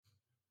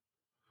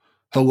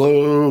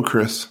Hello,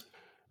 Chris.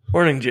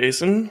 Morning,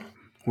 Jason.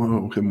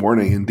 Whoa, good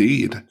morning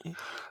indeed.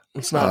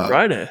 It's not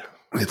Friday.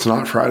 It's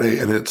not Friday,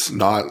 and it's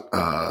not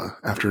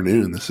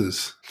afternoon. This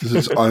is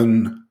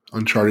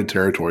uncharted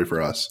territory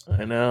for us.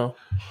 I know.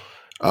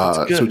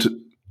 So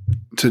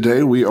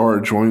today we are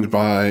joined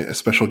by a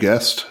special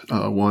guest,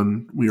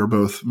 one we are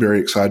both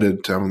very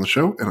excited to have on the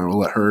show, and I will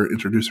let her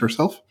introduce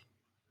herself.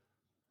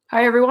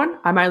 Hi, everyone.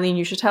 I'm Eileen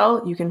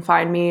Uchitelle. You can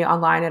find me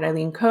online at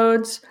Eileen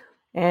Codes,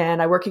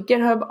 and I work at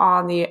GitHub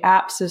on the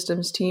app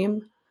systems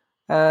team.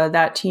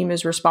 That team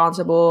is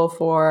responsible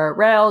for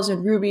Rails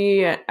and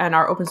Ruby and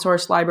our open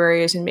source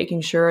libraries and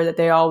making sure that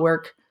they all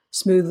work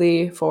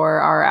smoothly for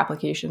our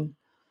application.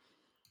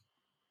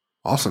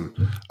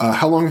 Awesome.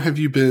 How long have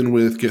you been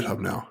with GitHub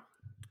now?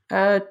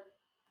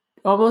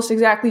 Almost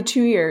exactly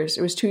 2 years.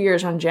 It was 2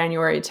 years on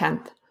January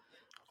 10th.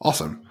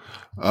 Awesome.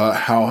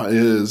 How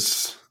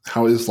is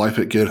life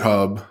at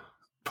GitHub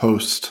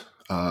post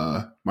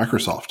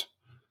Microsoft?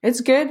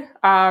 It's good.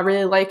 I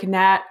really like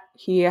Nat.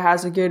 He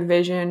has a good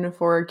vision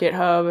for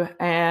GitHub,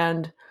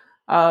 and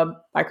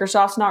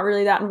Microsoft's not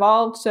really that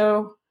involved.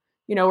 So,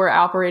 we're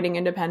operating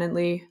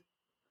independently.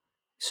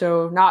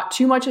 So not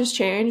too much has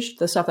changed.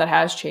 The stuff that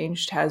has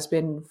changed has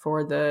been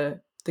for the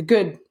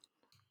good.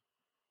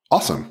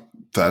 Awesome.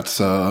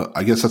 That's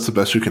I guess that's the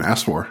best you can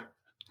ask for.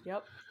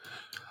 Yep.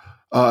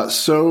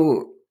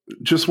 So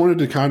just wanted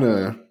to kind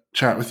of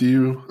chat with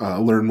you,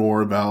 learn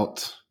more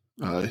about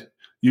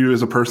you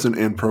as a person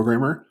and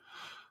programmer.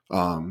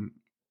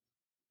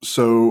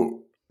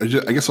 So I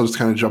guess I'll just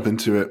kind of jump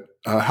into it.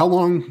 How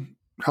long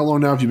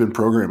now have you been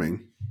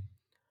programming?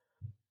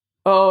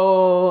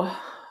 Oh,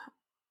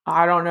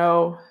 I don't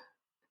know,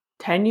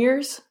 10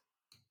 years?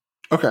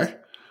 Okay.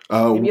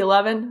 Maybe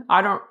 11.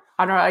 I don't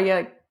know.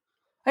 I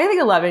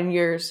think 11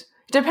 years.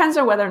 It depends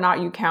on whether or not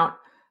you count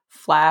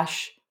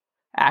Flash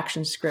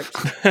action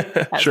scripts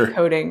as sure.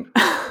 coding.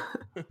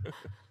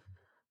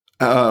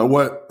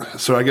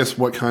 So I guess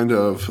what kind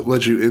of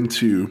led you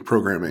into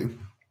programming?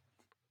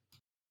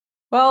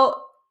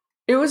 Well,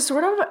 it was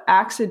sort of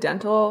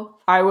accidental.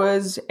 I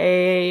was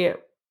a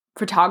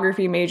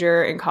photography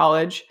major in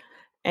college,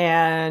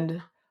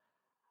 and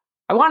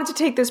I wanted to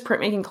take this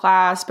printmaking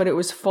class, but it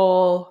was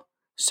full.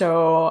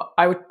 So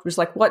I was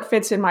like, what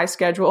fits in my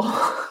schedule?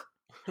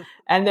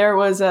 And there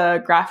was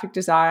a graphic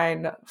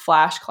design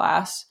Flash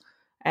class.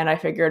 And I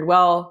figured,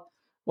 well,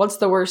 what's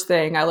the worst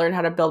thing? I learned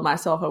how to build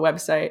myself a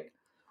website.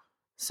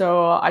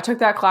 So I took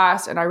that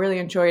class and I really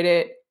enjoyed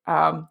it.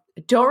 I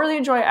don't really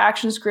enjoy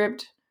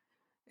ActionScript.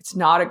 It's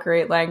not a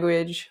great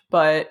language,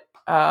 but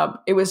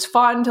it was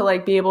fun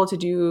to be able to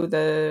do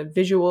the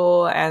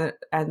visual and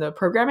the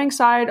programming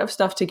side of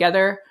stuff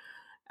together.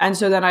 And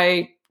so then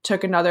I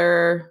took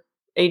another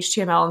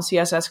HTML and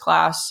CSS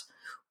class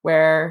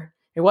where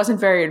it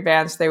wasn't very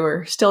advanced. They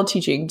were still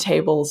teaching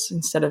tables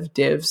instead of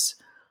divs,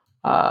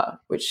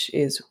 which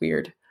is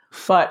weird.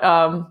 But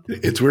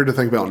it's weird to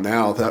think about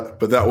now,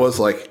 but that was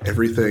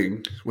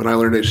everything. When I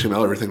learned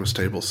HTML, everything was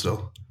tables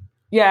still.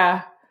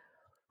 Yeah.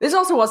 This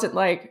also wasn't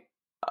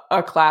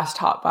a class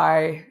taught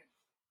by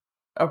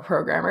a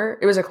programmer.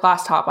 It was a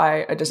class taught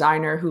by a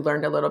designer who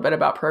learned a little bit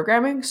about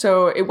programming.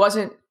 So it was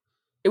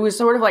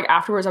sort of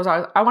afterwards, I was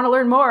like, I want to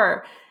learn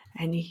more.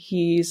 And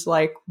he's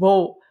like,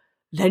 well,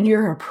 then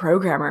you're a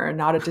programmer and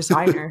not a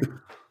designer.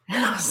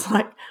 And I was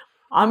like,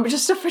 I'm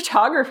just a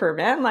photographer,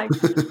 man.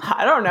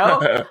 I don't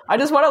know. I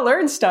just want to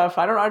learn stuff.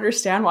 I don't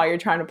understand why you're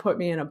trying to put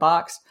me in a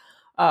box.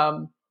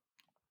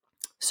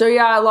 So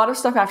yeah, a lot of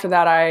stuff after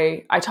that,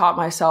 I taught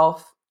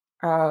myself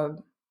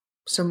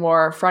some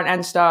more front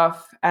end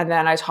stuff. And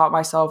then I taught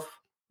myself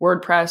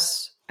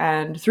WordPress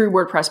and through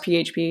WordPress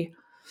PHP.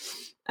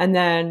 And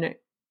then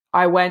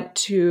I went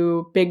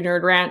to Big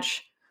Nerd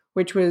Ranch,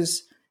 which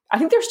was, I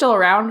think they're still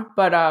around,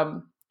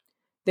 but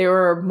they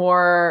were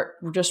more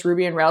just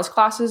Ruby and Rails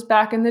classes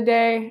back in the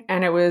day.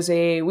 And it was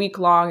a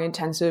week-long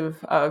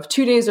intensive of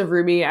 2 days of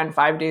Ruby and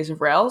 5 days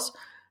of Rails.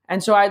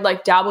 And so I'd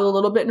dabbled a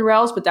little bit in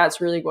Rails, but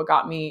that's really what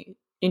got me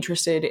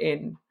interested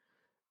in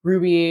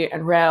Ruby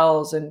and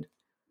Rails and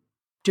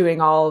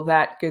doing all of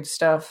that good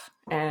stuff.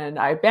 And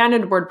I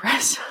abandoned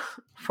WordPress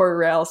for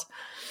Rails.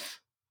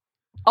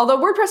 Although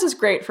WordPress is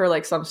great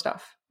for some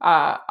stuff.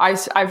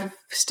 I've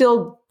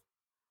still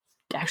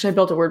actually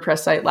built a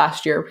WordPress site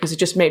last year because it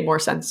just made more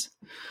sense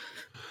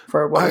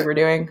for what we were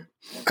doing.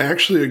 I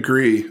actually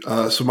agree.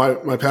 So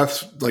my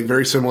path's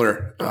very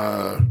similar.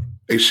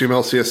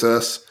 HTML,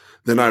 CSS.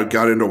 Then I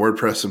got into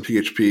WordPress and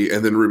PHP,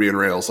 and then Ruby and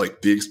Rails,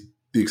 the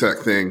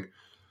exact thing.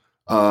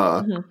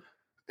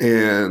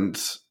 And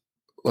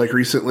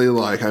recently,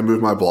 I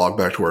moved my blog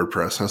back to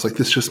WordPress. And I was like,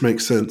 this just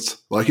makes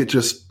sense.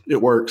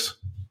 It works.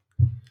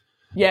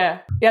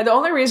 Yeah. Yeah. The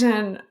only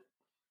reason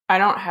I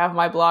don't have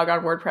my blog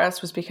on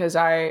WordPress was because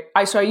I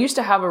used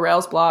to have a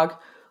Rails blog,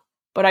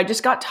 but I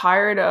just got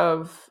tired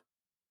of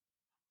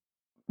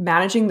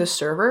managing the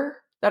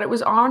server that it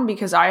was on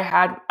because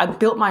I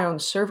built my own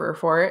server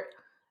for it.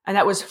 And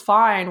that was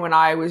fine when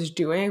I was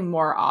doing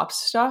more ops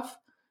stuff.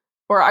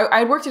 Or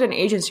I worked at an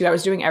agency. I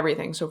was doing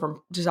everything. So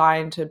from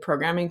design to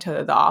programming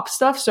to the ops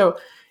stuff. So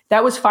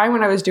that was fine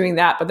when I was doing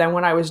that. But then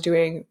when I was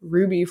doing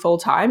Ruby full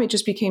time, it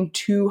just became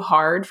too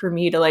hard for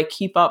me to like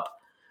keep up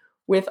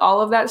with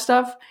all of that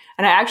stuff.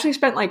 And I actually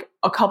spent like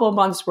a couple of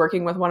months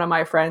working with one of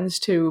my friends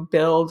to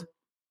build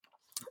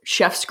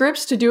chef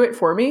scripts to do it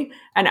for me.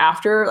 And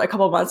after a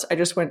couple of months, I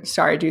just went,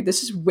 sorry, dude,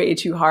 this is way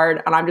too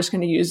hard. And I'm just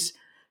going to use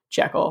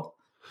Jekyll.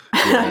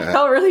 Yeah. I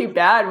felt really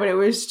bad, but it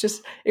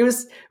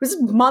was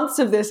months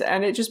of this.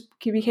 And it just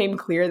became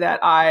clear that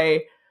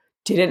I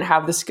didn't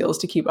have the skills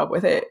to keep up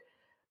with it.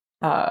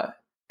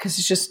 Because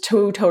it's just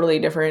two totally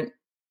different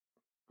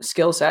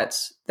skill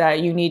sets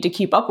that you need to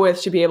keep up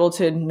with to be able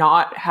to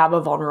not have a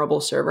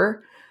vulnerable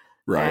server.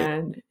 Right.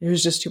 And it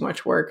was just too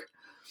much work.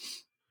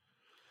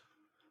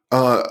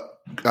 I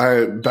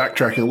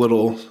backtracking a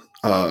little.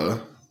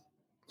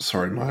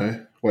 Sorry,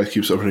 my wife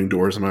keeps opening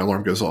doors and my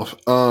alarm goes off.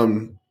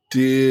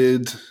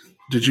 Did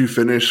you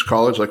finish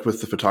college like with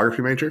the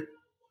photography major?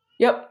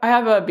 Yep, I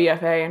have a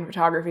BFA in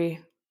photography.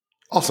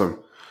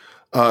 Awesome.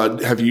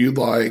 Do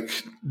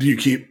you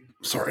keep?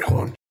 Sorry, hold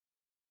on.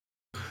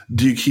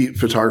 Do you keep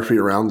photography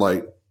around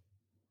like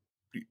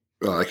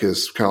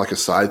as kind of like a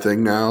side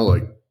thing now,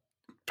 like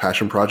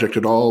passion project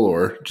at all,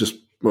 or just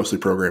mostly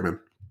programming?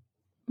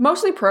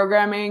 Mostly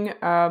programming.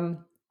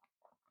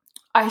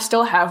 I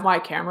still have my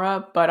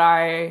camera, but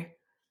I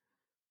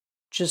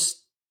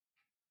just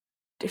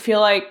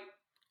feel like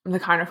I'm the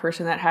kind of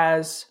person that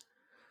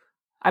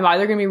I'm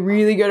either going to be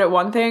really good at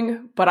one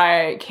thing, but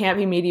I can't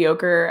be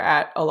mediocre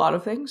at a lot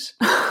of things.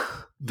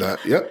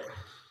 Yep.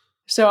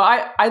 So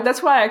I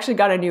that's why I actually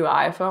got a new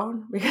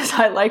iPhone, because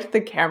I liked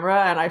the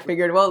camera and I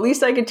figured, well, at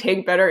least I could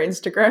take better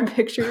Instagram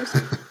pictures.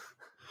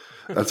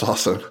 That's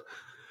awesome.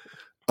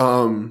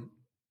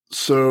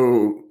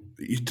 So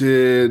you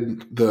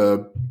did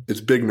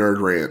it's Big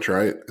Nerd Ranch,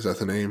 right? Is that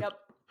the name? Yep.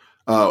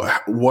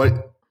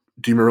 What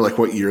do you remember? Like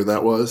what year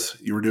that was?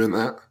 You were doing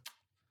that?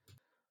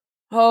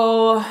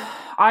 Oh,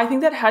 I think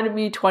that had to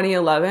be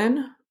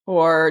 2011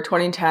 or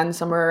 2010,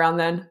 somewhere around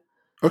then.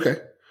 Okay.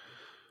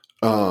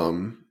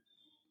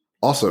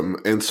 Awesome.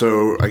 And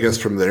so I guess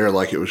from there,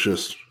 like it was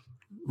just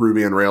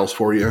Ruby and Rails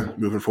for you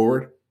moving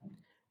forward.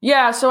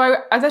 Yeah. So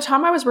at the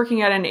time I was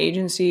working at an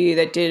agency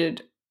that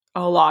did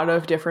a lot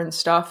of different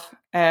stuff,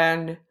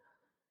 and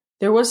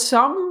there was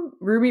some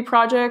Ruby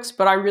projects,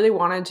 but I really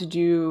wanted to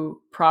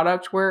do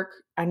product work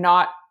and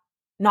not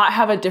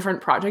have a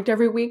different project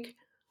every week.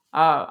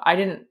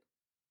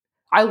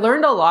 I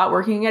learned a lot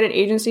working at an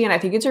agency, and I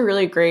think it's a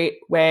really great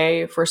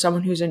way for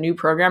someone who's a new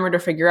programmer to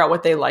figure out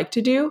what they like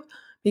to do,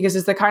 because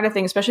it's the kind of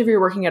thing, especially if you're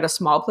working at a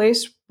small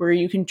place, where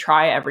you can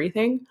try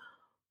everything.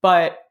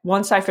 But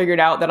once I figured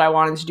out that I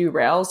wanted to do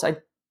Rails, I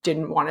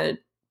didn't want to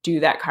do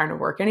that kind of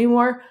work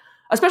anymore,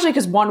 especially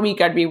because one week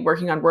I'd be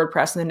working on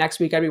WordPress and the next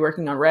week I'd be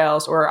working on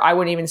Rails, or I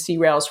wouldn't even see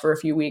Rails for a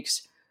few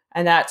weeks.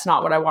 And that's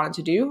not what I wanted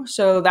to do.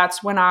 So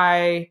that's when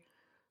I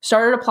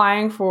started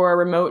applying for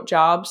remote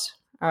jobs,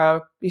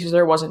 because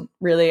there wasn't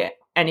really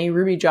any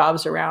Ruby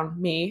jobs around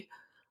me.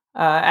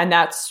 And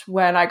that's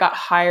when I got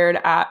hired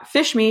at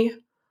FishMe.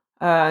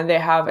 They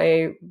have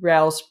a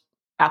Rails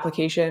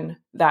application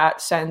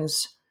that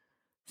sends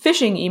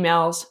phishing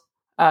emails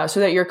so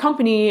that your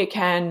company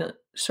can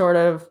sort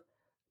of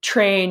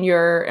train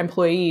your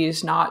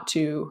employees not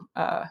to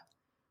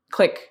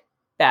click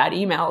bad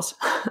emails.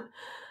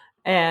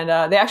 And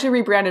they actually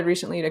rebranded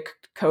recently to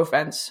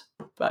CoFence.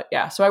 But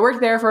yeah, so I worked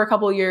there for a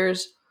couple of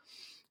years.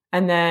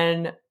 And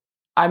then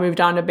I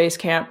moved on to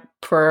Basecamp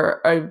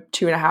for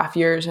 2.5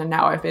 years. And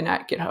now I've been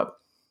at GitHub.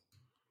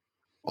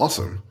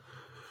 Awesome.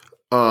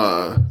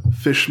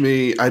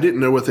 FishMe, I didn't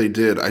know what they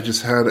did. I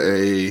just had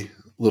a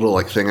little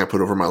like thing I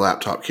put over my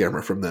laptop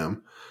camera from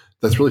them.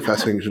 That's really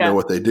fascinating to know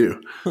what they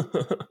do.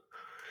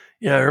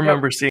 Yeah, I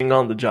remember seeing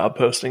all the job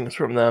postings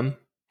from them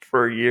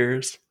for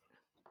years.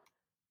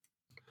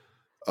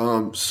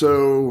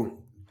 So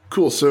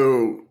cool.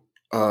 So,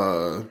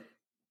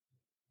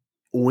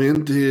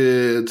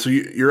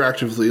 you're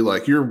actively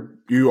like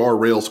you are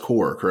Rails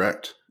core,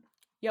 correct?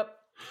 Yep.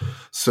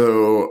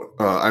 So,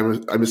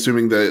 I'm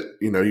assuming that,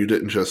 you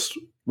didn't just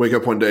wake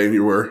up one day and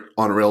you were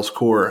on Rails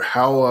core.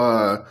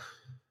 How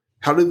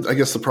did, I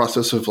guess, the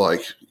process of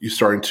like you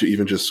starting to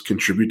even just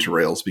contribute to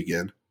Rails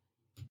begin?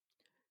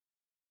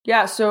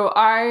 Yeah. So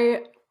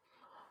I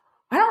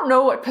don't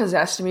know what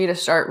possessed me to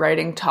start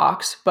writing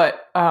talks,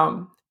 but,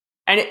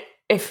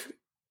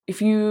 if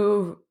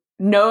you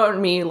know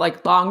me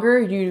like longer,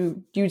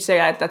 you'd say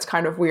that's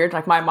kind of weird.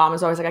 Like my mom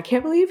is always like, I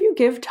can't believe you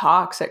give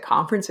talks at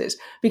conferences,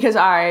 because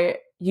I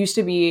used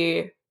to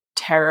be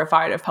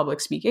terrified of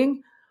public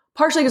speaking,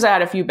 partially because I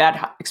had a few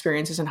bad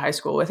experiences in high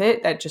school with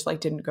it that just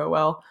like didn't go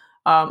well.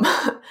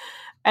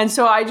 And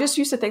so I just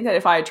used to think that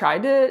if I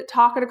tried to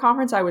talk at a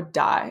conference, I would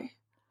die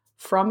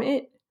from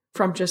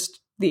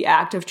just the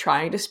act of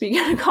trying to speak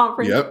at a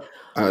conference. Yep.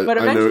 But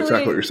I know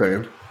exactly what you're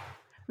saying.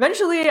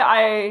 Eventually,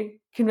 I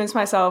convinced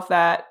myself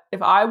that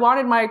if I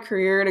wanted my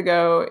career to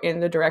go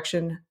in the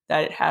direction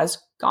that it has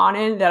gone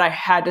in, that I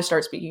had to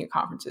start speaking at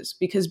conferences,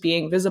 because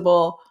being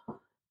visible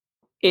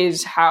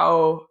is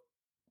how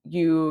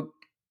you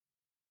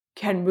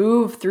can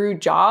move through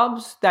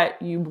jobs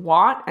that you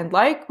want and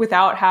like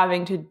without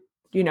having to,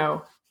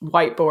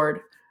 whiteboard.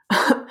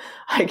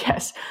 I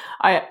guess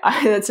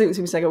that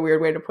seems like a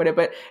weird way to put it,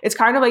 but it's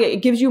kind of like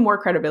it gives you more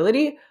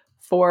credibility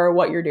for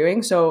what you're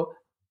doing. So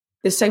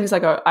this seems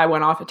like I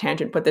went off a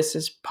tangent, but this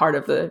is part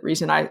of the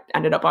reason I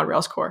ended up on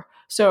Rails Core.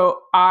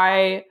 So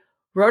I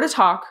wrote a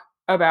talk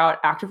about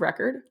Active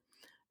Record,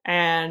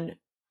 and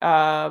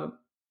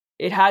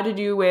it had to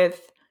do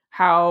with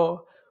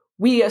how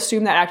we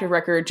assume that Active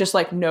Record just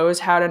like knows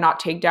how to not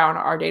take down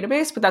our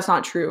database, but that's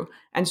not true.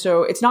 And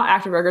so it's not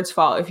Active Record's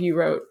fault if you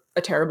wrote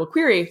a terrible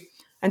query.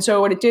 And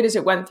so what it did is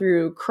it went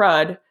through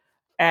CRUD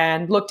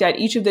and looked at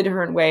each of the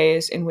different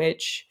ways in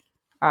which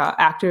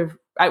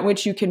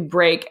you can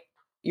break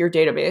your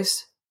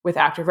database with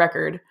Active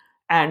Record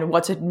and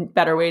what's a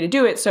better way to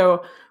do it.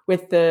 So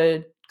with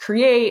the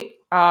create,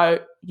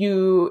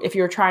 if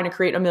you're trying to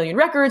create 1 million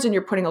records and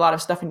you're putting a lot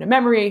of stuff into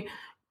memory,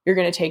 you're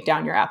going to take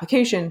down your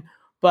application.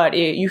 But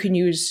you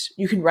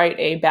can write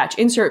a batch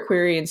insert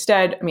query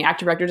instead. I mean,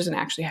 Active Record doesn't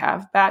actually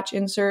have batch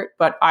insert,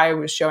 but I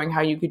was showing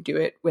how you could do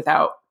it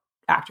without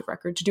Active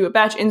Record to do a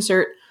batch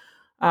insert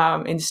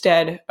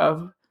instead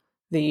of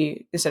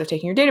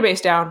taking your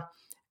database down.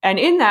 And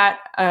in that,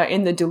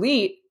 in the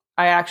delete,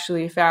 I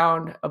actually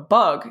found a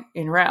bug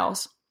in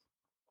Rails.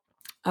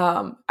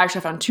 Actually, I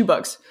found 2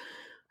 bugs.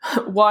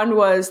 One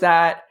was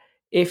that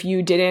if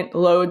you didn't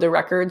load the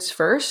records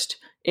first,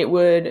 it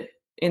would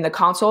in the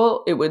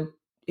console it would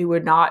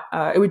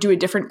do a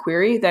different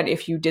query than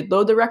if you did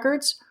load the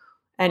records.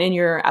 And in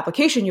your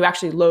application, you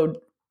actually load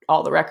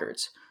all the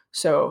records.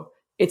 So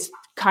it's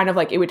kind of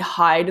like it would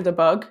hide the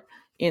bug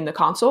in the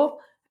console.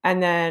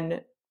 And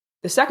then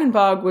the second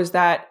bug was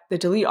that the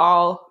delete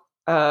all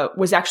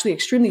was actually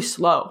extremely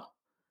slow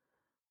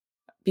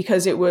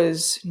because it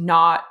was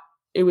not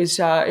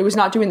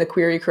doing the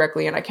query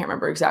correctly. And I can't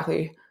remember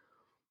exactly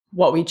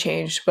what we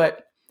changed,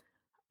 but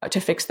to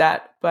fix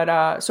that.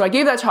 But so I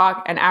gave that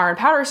talk, and Aaron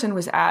Patterson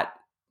was at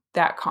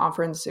that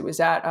conference. It was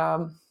at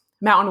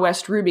Mountain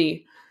West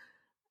Ruby.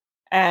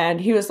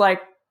 And he was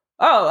like,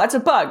 oh, that's a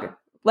bug.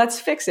 Let's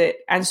fix it.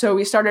 And so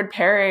we started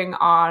pairing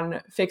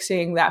on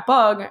fixing that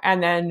bug.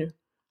 And then,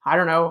 I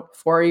don't know,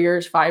 4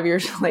 years, 5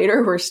 years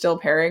later, we're still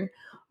pairing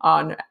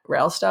on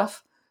Rails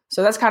stuff.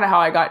 So that's kind of how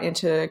I got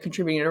into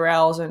contributing to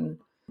Rails. And,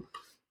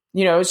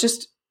 it's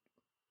just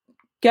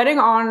getting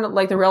on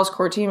like the Rails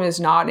core team is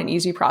not an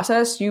easy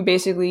process. You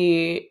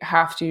basically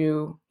have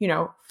to,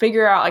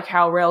 figure out like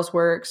how Rails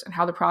works and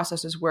how the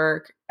processes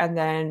work, and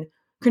then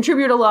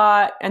contribute a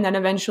lot, and then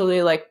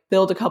eventually like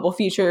build a couple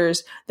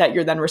features that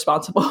you're then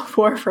responsible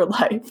for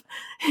life.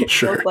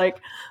 Sure.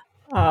 Like,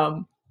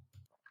 and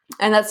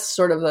that's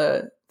sort of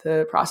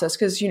the process,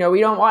 because, we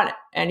don't want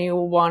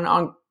anyone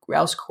on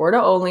Rails core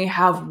to only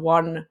have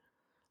one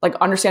like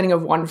understanding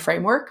of one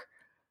framework,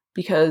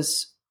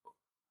 because,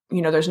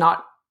 there's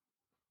not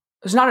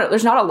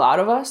a lot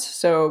of us.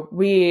 So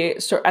we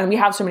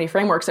have so many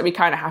frameworks that we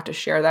kind of have to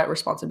share that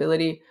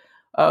responsibility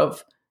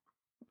of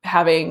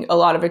having a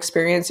lot of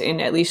experience in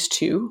at least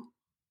 2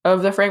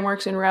 of the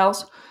frameworks in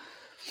Rails.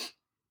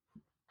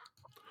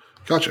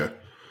 Gotcha.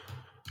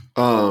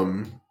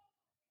 I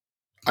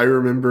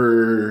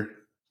remember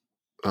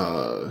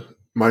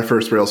my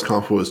first Rails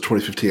Conf was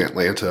 2015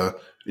 Atlanta,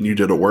 and you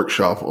did a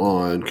workshop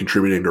on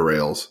contributing to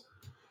Rails.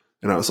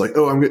 And I was like,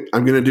 oh, I'm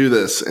going to do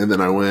this. And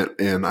then I went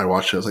and I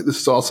watched it. I was like,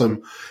 this is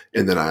awesome.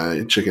 And then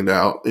I chickened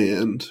out.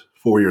 And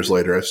 4 years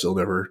later, I still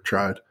never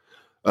tried.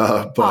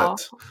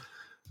 But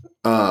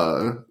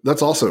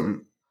that's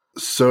awesome.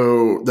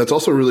 So that's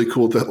also really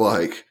cool that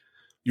like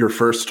your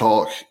first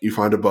talk, you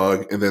find a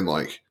bug, and then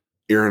like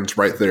Aaron's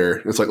right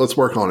there. It's like, let's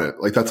work on it.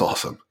 Like, that's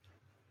awesome.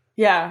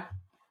 Yeah.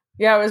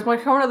 Yeah. It was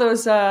like one of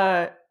those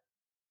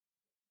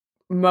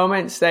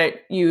moments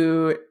that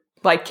you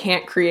like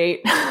can't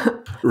create.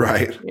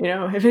 Right.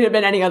 If it had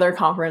been any other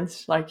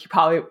conference, like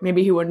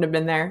maybe he wouldn't have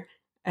been there,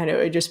 and it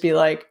would just be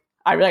like,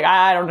 I'd be like,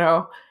 I don't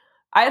know.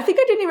 I think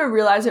I didn't even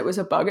realize it was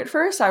a bug at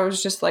first. I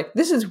was just like,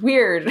 this is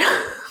weird.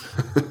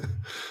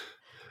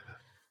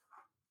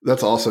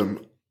 That's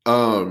awesome.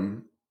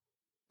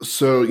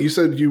 So you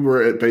said you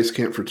were at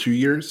Basecamp for 2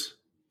 years?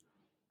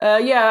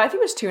 Yeah, I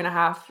think it was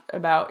 2.5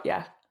 about,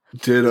 yeah.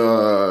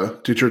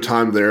 Did your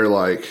time there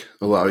like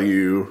allow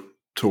you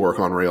to work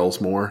on Rails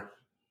more?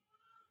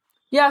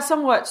 Yeah,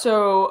 somewhat.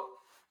 So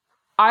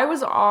I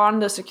was on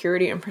the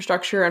security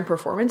infrastructure and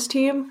performance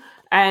team,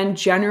 and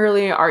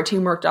generally our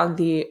team worked on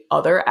the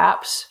other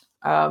apps,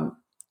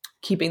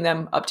 keeping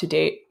them up to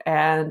date.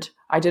 And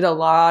I did a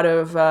lot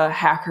of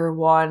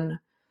HackerOne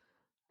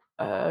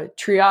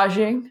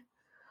triaging,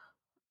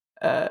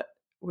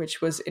 which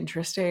was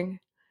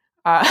interesting.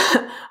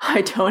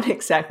 I don't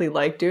exactly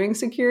like doing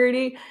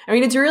security. I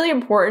mean, it's a really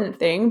important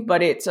thing,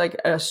 but it's like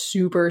a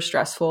super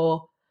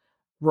stressful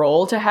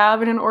role to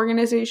have in an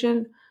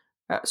organization.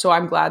 So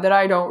I'm glad that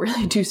I don't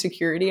really do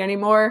security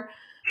anymore.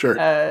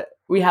 Sure.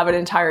 We have an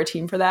entire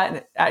team for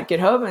that at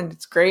GitHub, and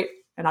it's great,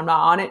 and I'm not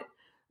on it.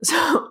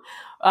 So,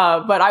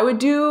 but I would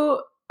do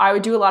a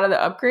lot of the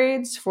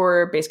upgrades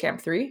for Basecamp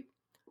 3.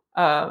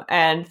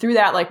 And through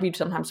that, like we'd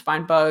sometimes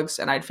find bugs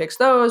and I'd fix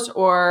those,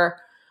 or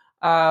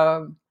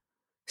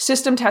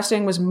system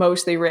testing was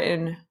mostly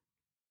written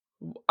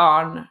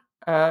on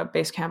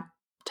Basecamp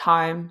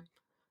time.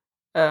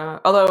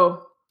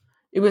 Although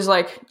it was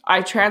like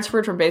I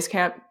transferred from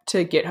Basecamp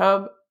to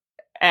GitHub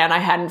and I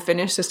hadn't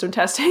finished system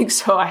testing,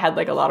 so I had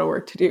like a lot of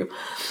work to do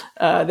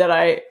that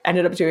I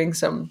ended up doing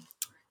some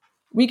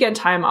weekend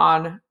time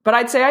on. But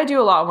I'd say I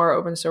do a lot more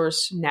open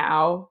source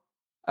now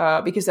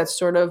because that's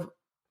sort of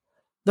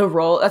the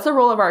role. That's the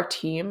role of our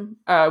team.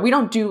 We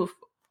don't do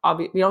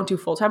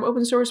full-time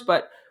open source,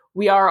 but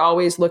we are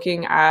always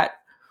looking at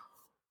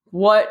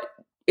what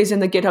is in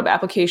the GitHub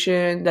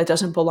application that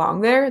doesn't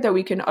belong there that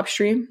we can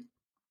upstream,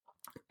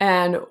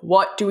 and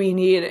what do we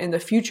need in the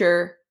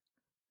future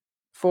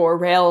for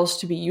Rails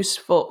to be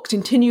useful,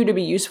 continue to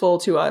be useful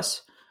to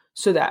us,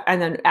 so that,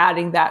 and then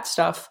adding that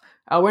stuff.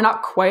 We're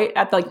not quite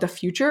at like the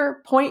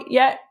future point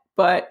yet,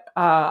 but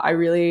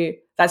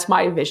that's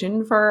my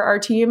vision for our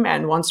team.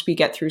 And once we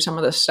get through some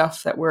of the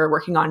stuff that we're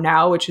working on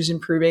now, which is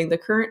improving the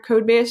current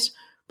code base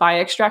by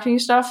extracting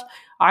stuff,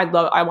 I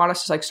want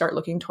us to like start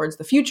looking towards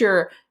the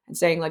future and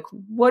saying like,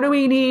 what do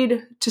we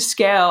need to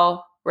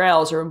scale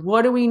Rails, or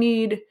what do we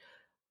need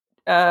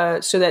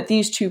so that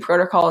these two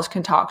protocols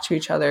can talk to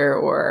each other,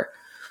 or,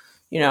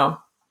 you know,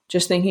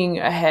 just thinking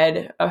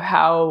ahead of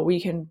how we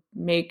can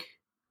make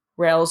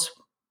Rails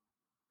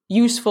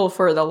useful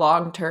for the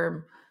long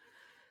term.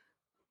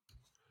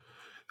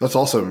 That's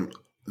awesome.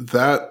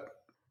 That,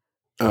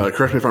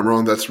 correct me if I'm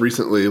wrong, that's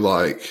recently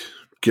like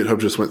GitHub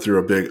just went through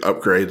a big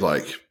upgrade.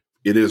 Like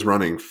it is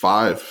running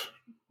 5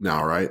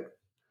 now, right?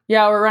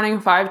 Yeah, we're running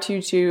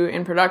 5.2.2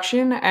 in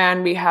production,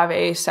 and we have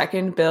a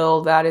second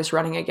build that is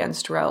running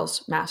against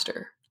Rails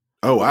master.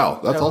 Oh,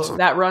 wow. That's awesome.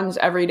 That runs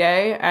every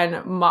day.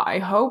 And my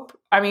hope,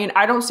 I mean,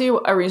 I don't see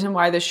a reason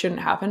why this shouldn't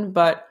happen,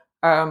 but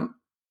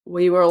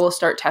we will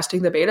start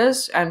testing the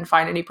betas and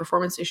find any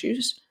performance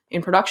issues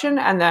in production.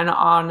 And then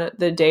on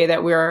the day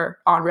that we're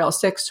on Rails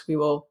 6, we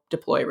will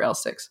deploy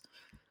Rails 6.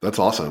 That's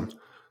awesome.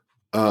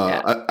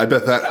 I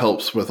bet that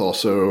helps with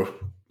also,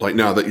 like,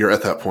 now that you're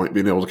at that point,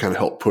 being able to kind of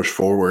help push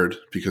forward,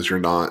 because you're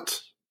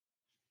not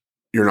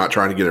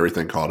trying to get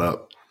everything caught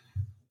up.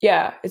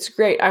 Yeah, it's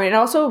great. I mean,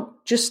 also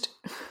just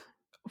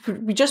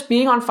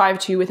being on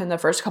 5.2 within the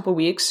first couple of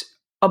weeks,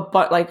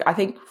 but like I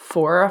think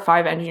 4 or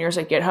 5 engineers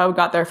at GitHub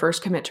got their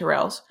first commit to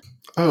Rails.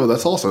 Oh,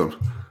 that's awesome.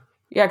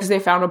 Yeah, because they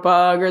found a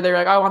bug, or they're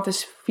like, I want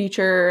this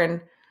feature.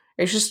 And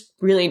it's just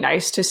really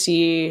nice to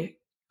see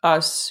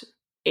us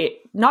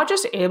not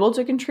just able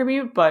to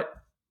contribute, but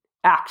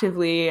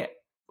actively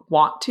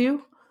want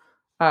to.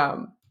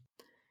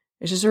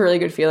 It's just a really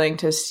good feeling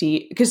to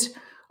see, because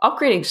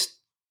upgrading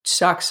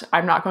sucks.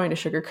 I'm not going to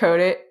sugarcoat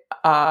it.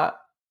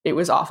 It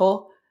was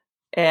awful.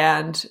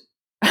 And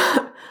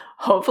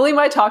hopefully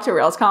my talk to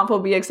RailsConf will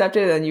be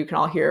accepted and you can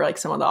all hear like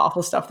some of the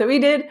awful stuff that we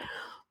did.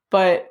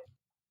 But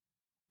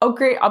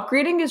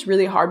upgrading is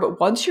really hard.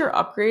 But once you're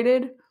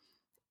upgraded,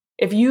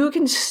 if you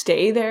can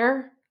stay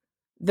there,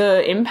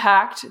 the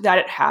impact that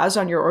it has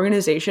on your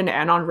organization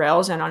and on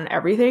Rails and on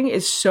everything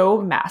is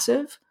so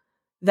massive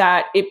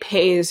that it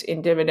pays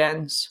in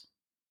dividends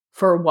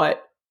for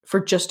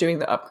just doing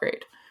the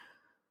upgrade.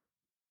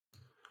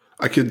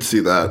 I could see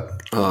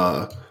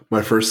that.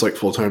 My first like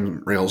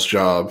full-time Rails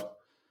job,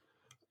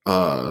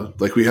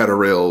 like we had a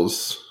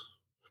Rails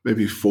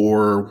maybe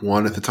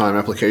 4.1 at the time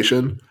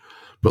application,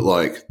 but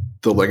like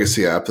the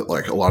legacy app that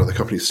like a lot of the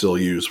companies still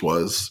use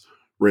was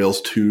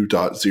Rails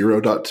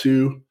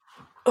 2.0.2.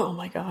 Oh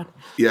my God.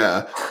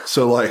 Yeah.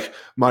 So like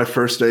my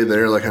first day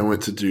there, like I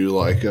went to do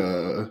like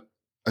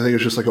I think it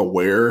was just like a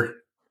where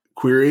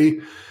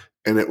query,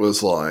 and it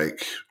was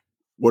like,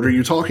 what are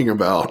you talking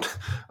about?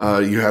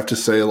 You have to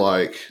say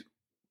like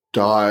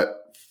dot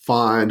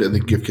find and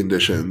then give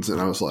conditions,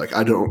 and I was like,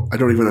 I don't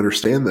even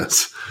understand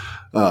this.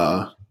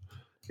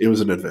 It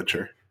was an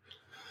adventure.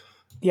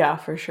 Yeah,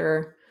 for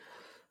sure.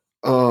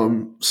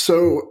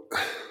 So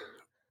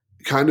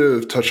kind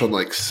of touch on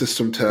like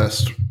system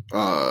test.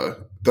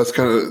 That's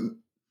kind of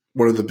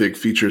one of the big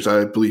features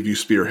I believe you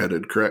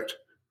spearheaded, correct?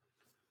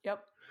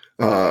 Yep.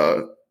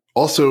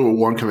 Also,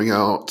 one coming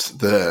out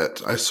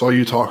that I saw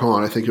you talk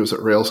on, I think it was at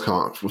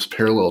RailsConf, was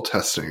parallel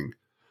testing.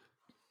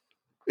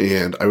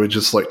 And I would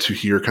just like to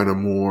hear kind of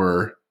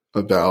more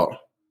about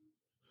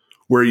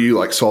where you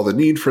like saw the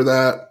need for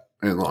that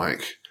and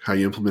like how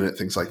you implement it,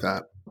 things like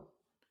that.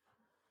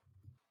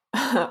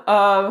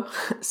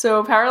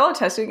 So parallel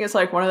testing is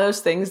like one of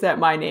those things that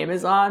my name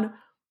is on,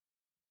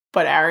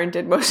 but Aaron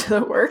did most of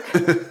the work.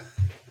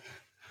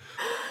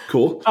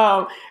 Cool.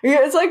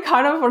 It's like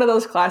kind of one of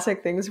those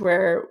classic things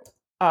where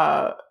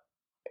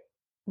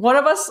one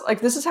of us,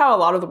 like this is how a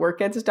lot of the work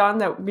gets done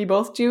that we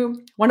both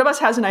do. One of us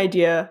has an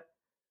idea,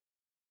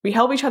 we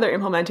help each other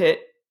implement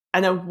it,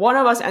 and then one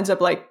of us ends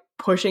up like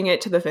pushing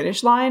it to the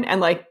finish line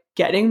and like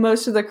getting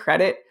most of the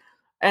credit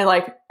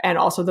and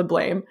also the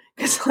blame.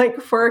 Because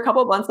like for a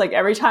couple of months, like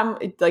every time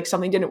like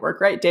something didn't work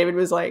right, David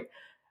was like,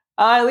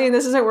 Eileen,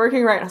 this isn't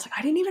working right. And I was like,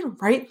 I didn't even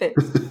write this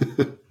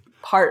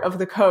part of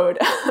the code.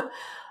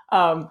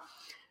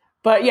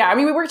 But yeah, I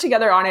mean, we worked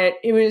together on it.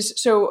 It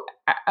was so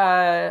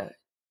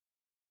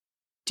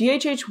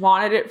DHH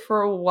wanted it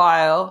for a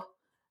while,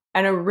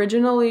 and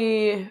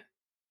originally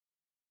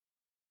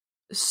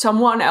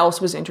someone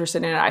else was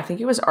interested in it. I think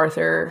it was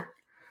Arthur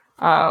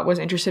was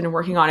interested in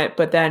working on it,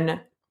 but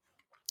then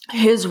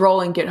his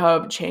role in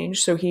GitHub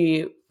changed, so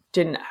he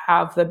didn't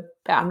have the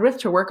bandwidth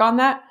to work on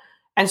that.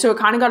 And so it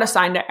kind of got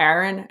assigned to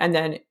Aaron, and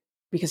then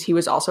because he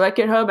was also at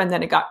GitHub, and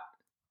then it got,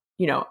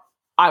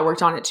 I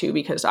worked on it too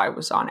because I'm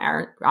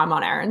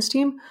on Aaron's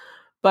team.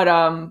 But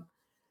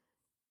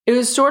it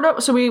was sort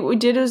of, so we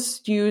did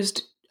is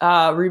used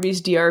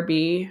Ruby's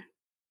DRB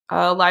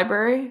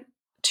library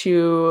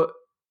to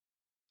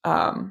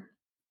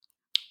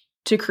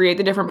create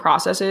the different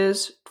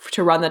processes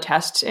to run the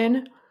tests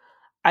in.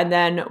 And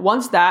then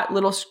once that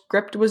little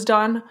script was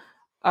done,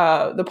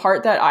 the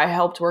part that I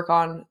helped work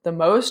on the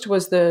most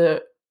was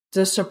the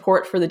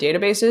support for the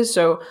databases.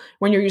 So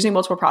when you're using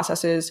multiple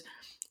processes,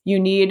 you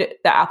need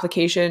the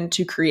application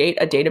to create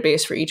a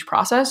database for each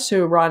process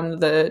to run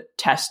the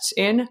tests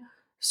in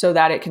so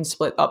that it can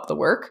split up the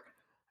work.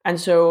 And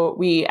so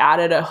we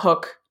added a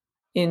hook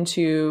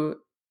into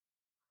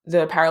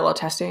the parallel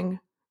testing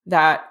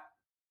that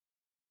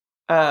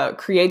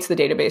creates the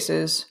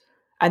databases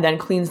and then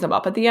cleans them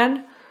up at the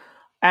end.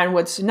 And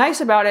what's nice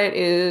about it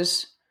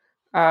is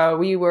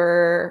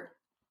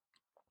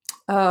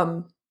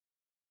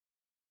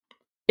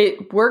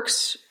it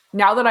works.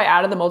 Now that I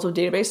added the multiple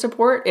database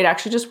support, it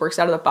actually just works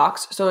out of the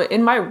box. So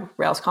in my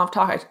RailsConf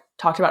talk, I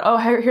talked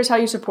about, here's how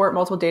you support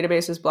multiple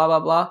databases, blah, blah,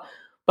 blah.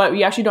 But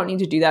we actually don't need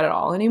to do that at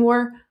all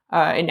anymore.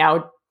 It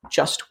now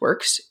just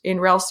works in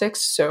Rails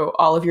 6. So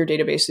all of your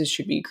databases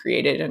should be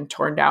created and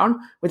torn down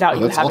without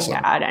you having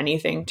to add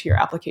anything to your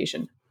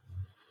application.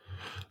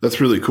 That's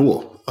really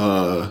cool.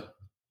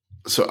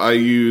 So I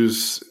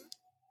use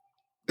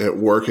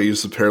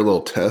the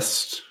parallel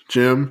test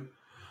gem.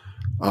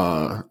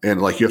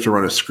 And like you have to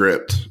run a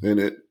script,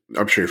 and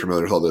I'm sure you're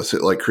familiar with all this.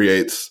 It like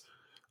creates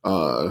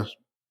all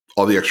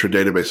the extra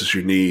databases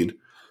you need,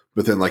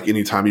 but then like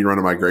anytime you run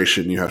a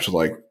migration, you have to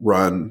like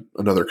run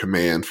another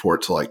command for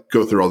it to like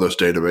go through all those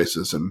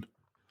databases and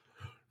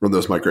run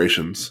those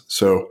migrations.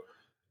 So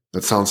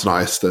that sounds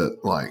nice that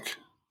like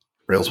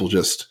Rails will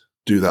just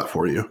do that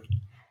for you.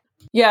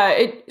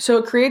 Yeah, so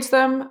it creates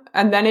them,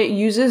 and then it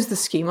uses the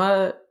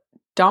schema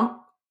dump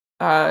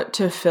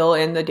to fill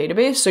in the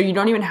database. So you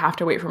don't even have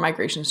to wait for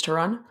migrations to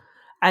run.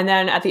 And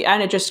then at the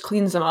end, it just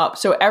cleans them up.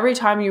 So every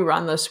time you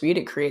run the suite,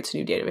 it creates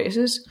new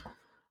databases.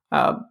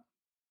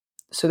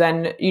 So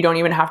then you don't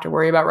even have to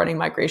worry about running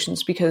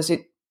migrations because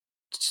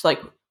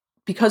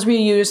because we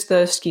use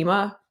the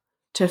schema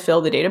to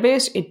fill the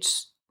database,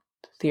 it's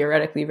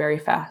theoretically very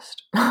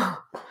fast.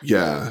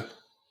 Yeah,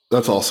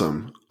 that's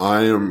awesome.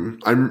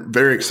 I'm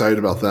very excited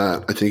about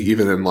that. I think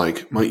even in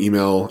like my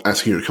email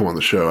asking you to come on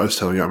the show, I was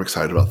telling you I'm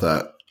excited about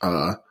that.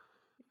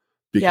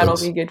 Yeah, it'll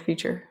be a good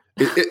feature.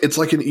 It's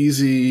like an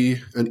easy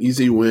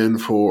win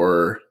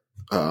for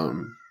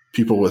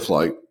people with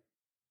like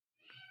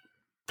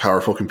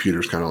powerful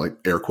computers, kind of like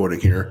air quoting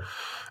here,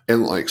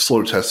 and like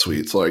slow test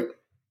suites. Like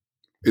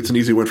it's an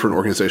easy win for an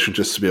organization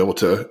just to be able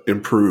to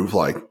improve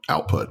like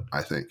output,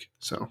 I think.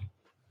 So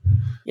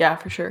yeah,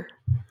 for sure.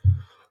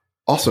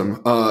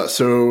 Awesome.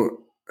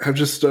 So I have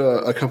just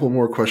a couple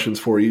more questions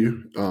for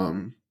you.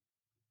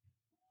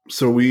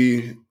 So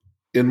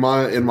in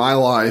my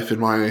life, in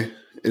my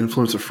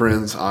influence of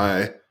friends,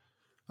 I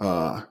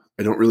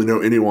don't really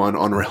know anyone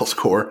on Rails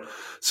core.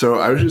 So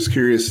I was just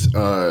curious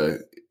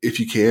if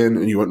you can,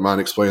 and you wouldn't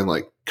mind explaining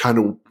like kind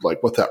of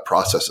like what that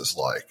process is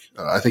like.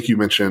 I think you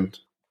mentioned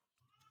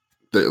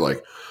that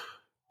like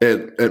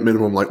at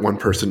minimum, like one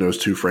person knows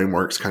two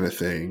frameworks kind of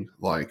thing.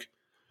 Like,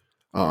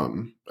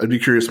 I'd be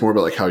curious more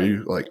about like how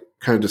you like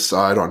kind of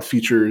decide on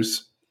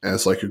features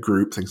as like a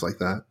group, things like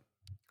that.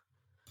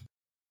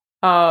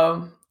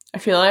 I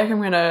feel like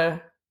I'm going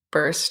to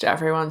burst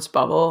everyone's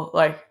bubble.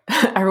 Like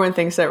everyone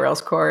thinks that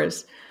Rails core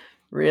is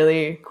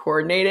really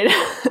coordinated,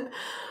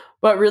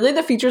 but really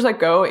the features that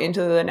go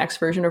into the next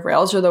version of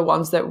Rails are the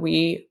ones that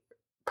we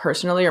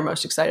personally are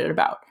most excited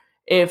about.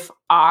 If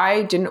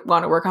I didn't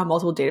want to work on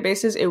multiple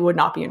databases, it would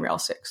not be in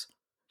Rails 6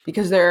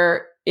 because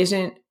there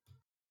isn't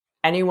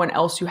anyone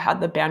else who had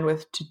the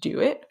bandwidth to do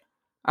it.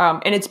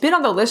 And it's been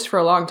on the list for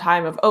a long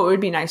time of, it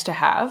would be nice to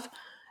have.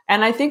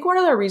 And I think one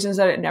of the reasons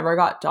that it never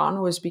got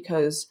done was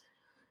because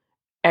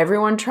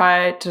everyone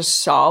tried to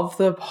solve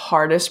the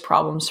hardest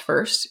problems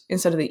first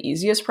instead of the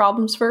easiest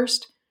problems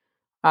first.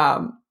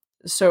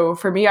 So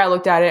for me, I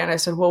looked at it and I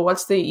said, well,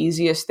 what's the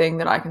easiest thing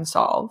that I can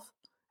solve?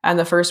 And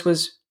the first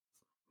was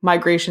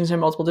migrations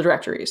in multiple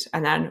directories.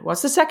 And then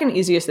what's the second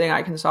easiest thing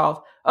I can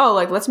solve?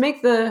 Let's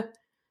make the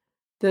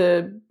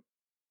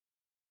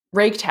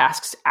rake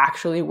tasks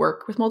actually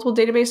work with multiple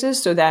databases.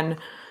 So then,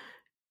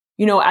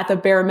 at the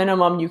bare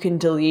minimum, you can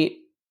delete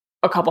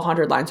a couple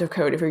hundred lines of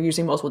code if you're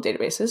using multiple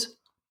databases.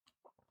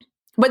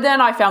 But then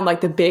I found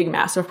like the big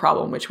massive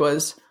problem, which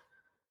was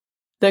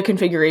the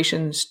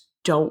configurations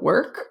don't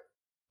work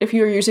if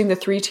you're using the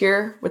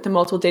 3-tier with the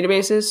multiple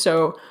databases.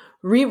 So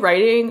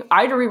I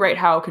had to rewrite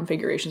how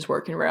configurations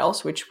work in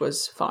Rails, which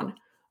was fun.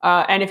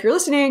 And if you're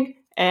listening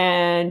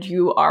and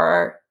you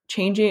are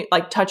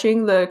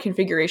touching the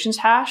configurations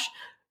hash,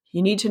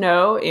 you need to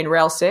know in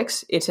Rails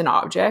 6, it's an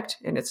object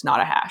and it's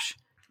not a hash.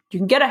 You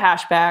can get a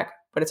hash back,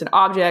 but it's an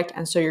object.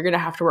 And so you're going to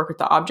have to work with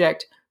the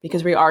object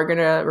because we are going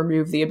to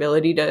remove the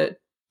ability to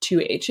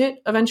 2H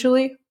it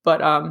eventually. But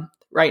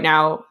right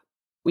now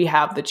we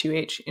have the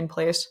 2H in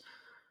place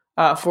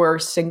for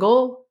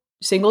single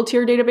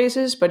tier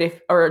databases,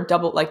 or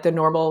double, like your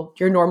normal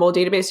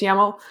database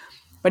YAML.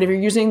 But if you're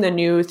using the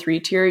new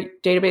 3-tier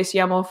database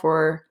YAML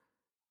for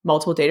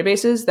multiple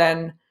databases,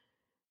 then,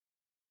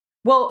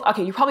 well,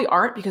 okay, you probably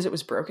aren't because it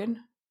was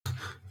broken.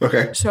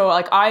 Okay. So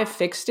like I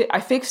fixed it,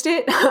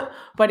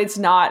 but it's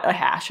not a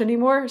hash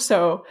anymore.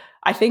 So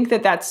I think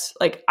that's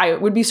like, I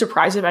would be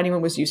surprised if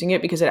anyone was using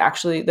it because it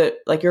actually,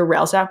 your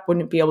Rails app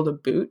wouldn't be able to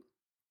boot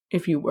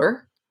if you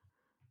were,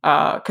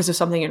 because of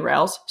something in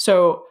Rails.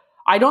 So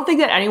I don't think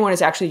that anyone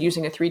is actually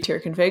using a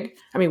 3-tier config.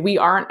 I mean, we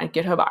aren't at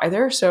GitHub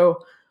either. So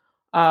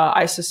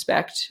I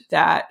suspect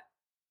that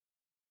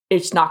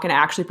it's not going to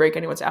actually break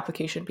anyone's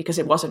application because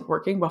it wasn't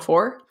working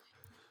before.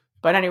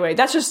 But anyway,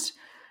 that was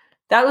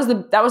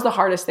the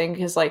hardest thing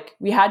because like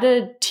we had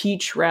to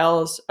teach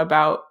Rails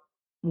about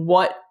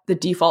what the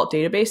default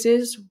database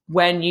is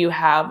when you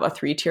have a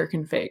 3-tier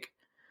config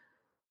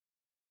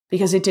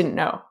because it didn't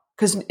know.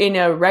 Because in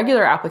a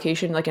regular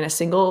application, like in a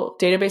single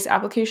database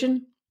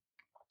application,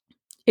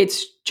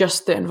 it's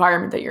just the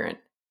environment that you're in.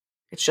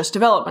 It's just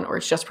development or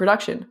it's just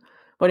production.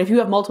 But if you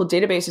have multiple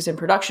databases in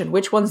production,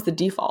 which one's the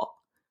default?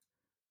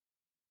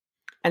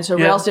 And so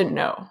Rails didn't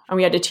know, and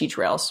we had to teach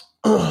Rails.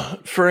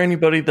 For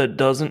anybody that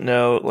doesn't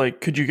know,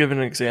 like, could you give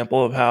an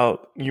example of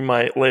how you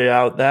might lay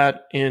out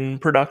that in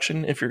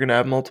production if you're going to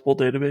have multiple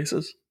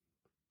databases?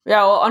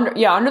 Yeah, well,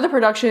 under the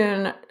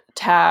production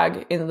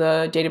tag in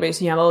the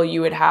database YAML, you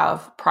would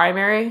have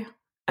primary,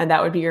 and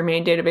that would be your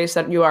main database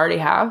that you already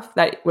have.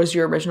 That was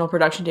your original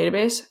production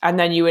database. And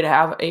then you would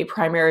have a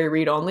primary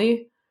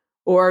read-only,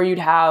 or you'd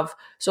have,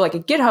 so like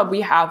at GitHub,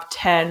 we have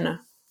 10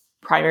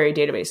 primary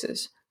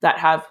databases that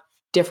have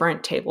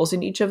different tables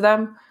in each of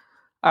them.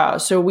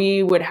 So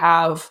we would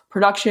have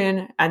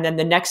production, and then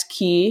the next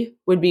key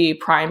would be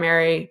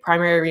primary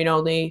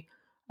read-only.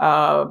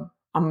 I'll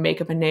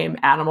make up a name,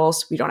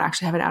 animals. We don't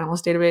actually have an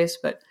animals database,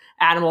 but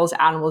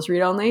animals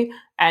read-only.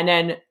 And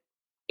then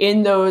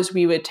in those,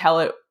 we would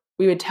tell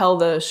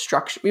the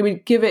structure. We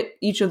would give it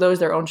each of those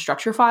their own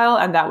structure file,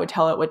 and that would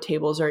tell it what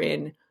tables are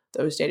in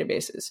those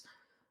databases.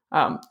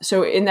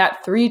 So in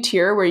that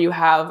 3-tier where you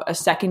have a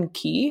second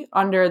key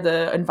under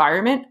the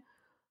environment,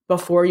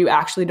 before you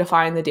actually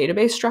define the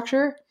database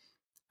structure,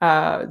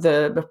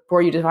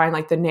 before you define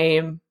like the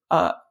name,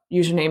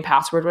 username,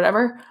 password,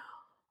 whatever,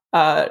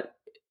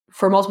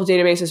 for multiple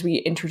databases, we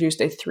introduced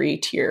a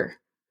 3-tier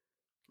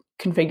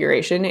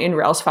configuration in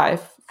Rails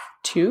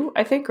 5.2,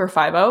 I think, or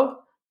 5.0,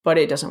 but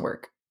it doesn't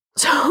work.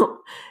 So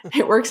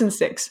it works in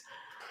 6.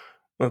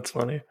 That's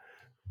funny.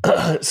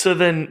 So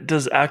then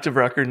does Active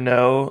Record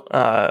know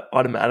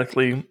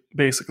automatically,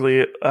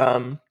 basically,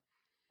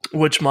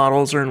 which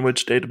models are in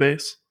which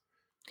database?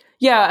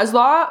 Yeah,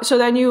 so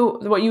then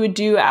what you would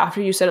do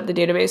after you set up the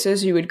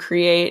databases, you would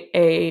create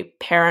a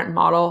parent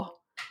model.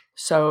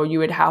 So you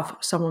would have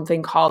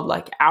something called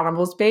like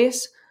animals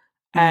base,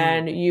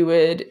 and you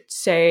would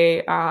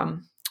say,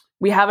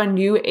 we have a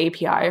new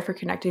API for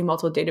connecting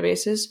multiple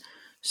databases.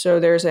 So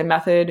there's a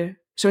method.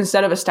 So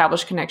instead of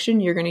establish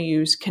connection, you're going to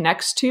use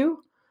connects to,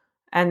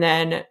 and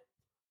then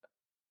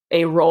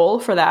a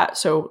role for that.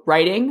 So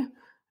writing,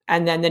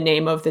 and then the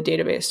name of the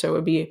database. So it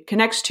would be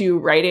connects to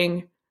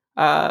writing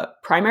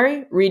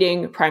primary,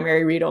 reading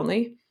primary read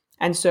only.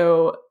 And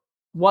so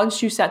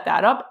once you set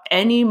that up,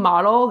 any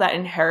model that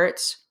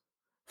inherits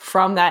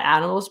from that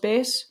animals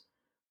base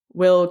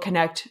will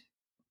connect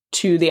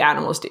to the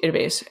animals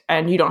database,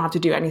 and you don't have to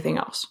do anything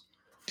else.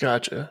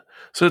 Gotcha.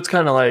 So it's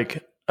kind of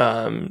like,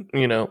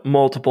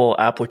 multiple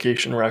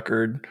application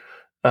record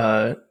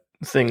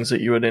things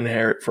that you would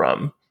inherit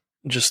from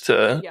just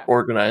to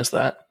organize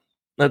that.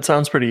 That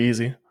sounds pretty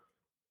easy.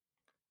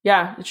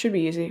 Yeah, it should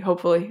be easy,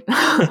 hopefully.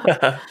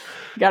 Got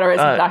to write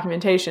some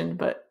documentation,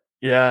 but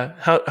yeah.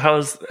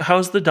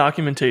 How's the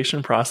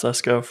documentation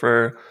process go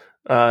for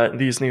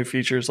these new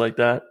features like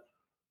that?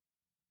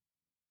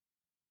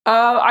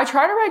 I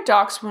try to write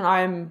docs when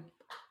I'm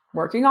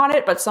working on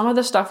it, but some of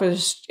the stuff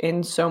is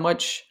in so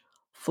much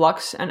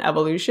flux and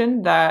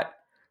evolution that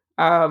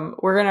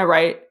we're gonna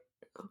write.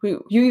 We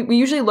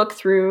usually look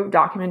through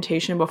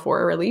documentation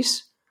before a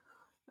release,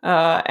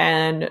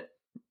 and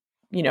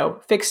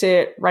fix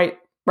it, write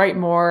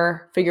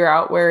more, figure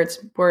out where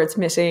it's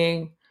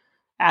missing,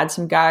 add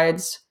some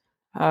guides.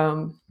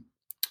 Yeah,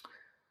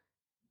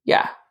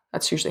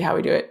 that's usually how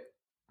we do it.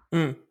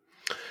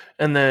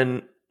 And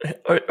then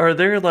are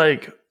there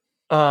like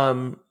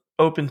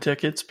open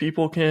tickets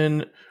people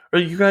can, or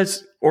you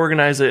guys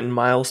organize it in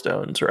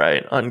milestones,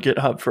 right, on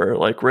GitHub for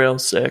like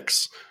Rails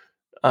 6,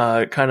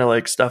 kind of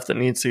like stuff that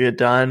needs to get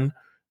done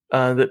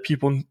that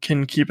people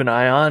can keep an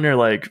eye on, or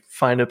like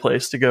find a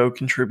place to go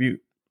contribute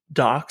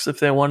docs if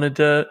they wanted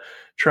to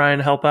try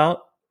and help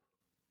out?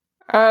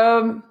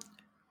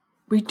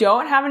 We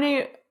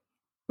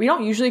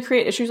don't usually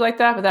create issues like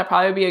that, but that'd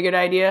probably be a good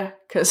idea,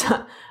 because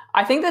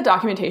I think the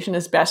documentation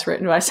is best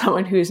written by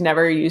someone who's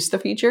never used the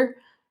feature,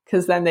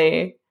 because then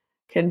they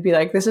can be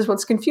like, this is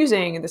what's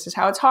confusing and this is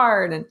how it's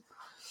hard. And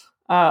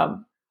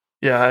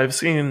yeah, I've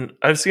seen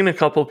a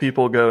couple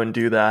people go and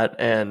do that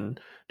and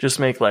just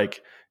make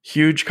like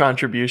huge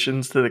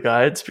contributions to the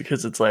guides,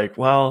 because it's like,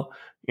 well,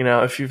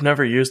 if you've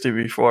never used it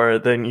before,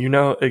 then you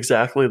know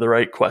exactly the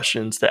right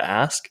questions to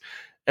ask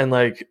and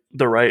like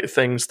the right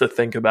things to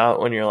think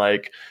about when you're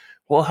like,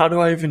 well, how do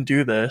I even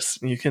do this?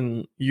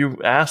 You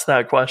ask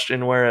that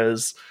question,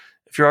 whereas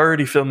if you're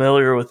already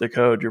familiar with the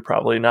code, you're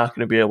probably not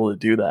going to be able to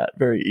do that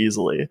very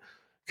easily,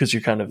 because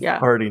you kind of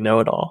already know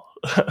it all.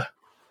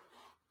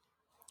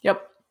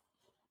 Yep.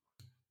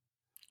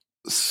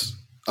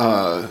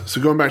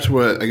 So going back to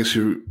what I guess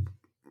you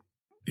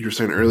were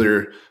saying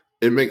earlier,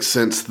 it makes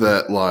sense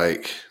that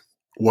like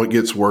what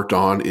gets worked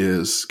on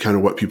is kind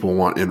of what people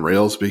want in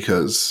Rails,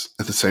 because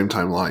at the same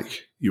time,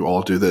 like you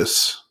all do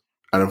this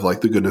out of like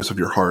the goodness of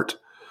your heart.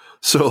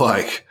 So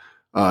like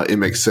it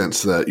makes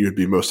sense that you'd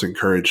be most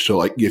encouraged to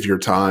like give your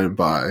time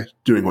by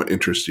doing what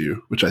interests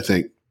you, which I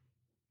think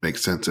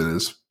makes sense and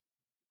is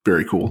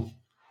very cool.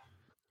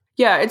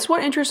 Yeah, it's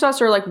what interests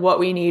us, or like what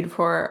we need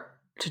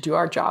to do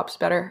our jobs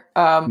better.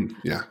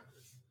 Yeah.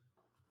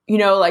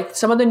 Like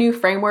some of the new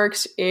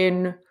frameworks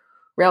in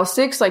Rails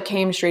 6 like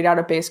came straight out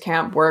of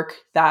Basecamp work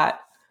that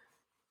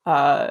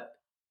DHH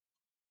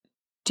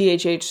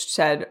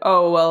said,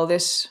 oh, well,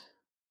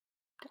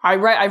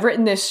 I've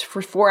written this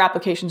for 4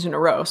 applications in a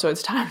row, so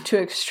it's time to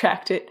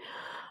extract it.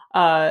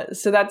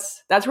 So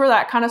that's where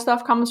that kind of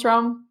stuff comes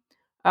from.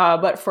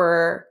 But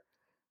for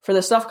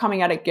the stuff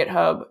coming out of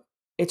GitHub,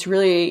 it's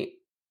really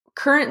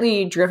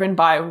currently driven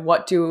by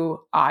what do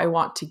I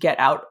want to get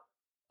out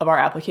of our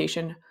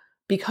application.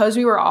 Because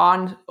we were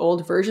on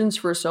old versions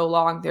for so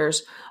long,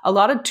 there's a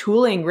lot of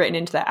tooling written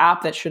into the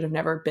app that should have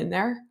never been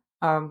there,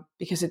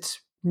 because it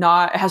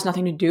has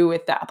nothing to do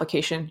with the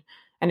application,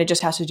 and it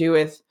just has to do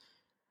with,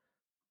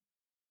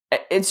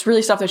 it's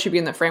really stuff that should be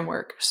in the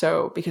framework.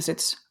 So because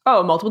it's,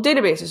 multiple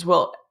databases.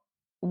 Well,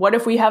 what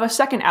if we have a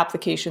second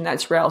application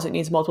that's Rails that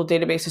needs multiple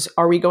databases?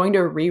 Are we going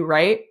to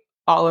rewrite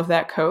all of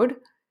that code?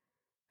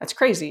 That's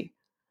crazy.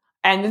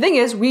 And the thing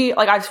is,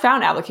 I've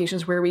found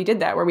applications where we did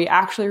that, where we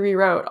actually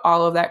rewrote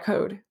all of that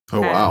code.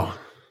 Oh, wow.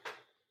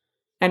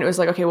 And it was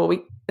like, okay, well,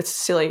 it's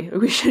silly.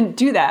 We shouldn't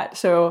do that.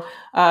 So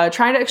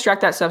trying to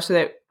extract that stuff so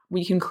that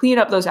we can clean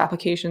up those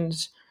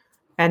applications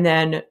and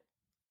then,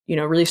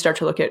 really start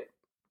to look at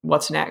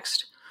what's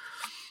next.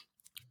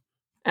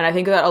 And I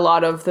think that a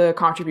lot of the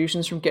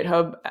contributions from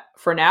GitHub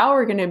for now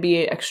are going to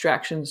be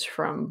extractions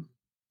from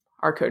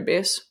our code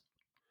base,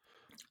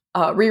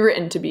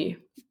 rewritten to be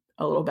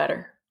a little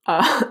better.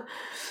 A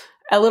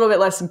little bit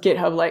less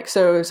GitHub-like.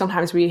 So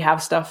sometimes we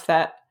have stuff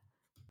that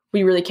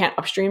we really can't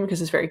upstream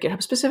because it's very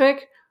GitHub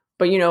specific.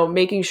 But,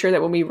 making sure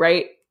that when we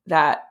write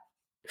that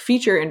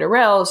feature into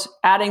Rails,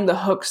 adding the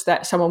hooks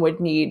that someone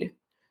would need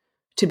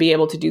to be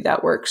able to do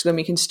that work. So then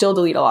we can still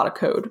delete a lot of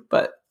code,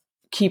 but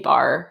keep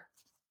the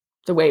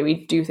way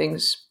we do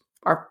things,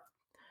 our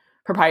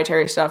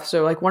proprietary stuff.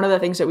 So like one of the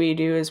things that we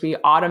do is we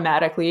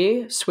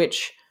automatically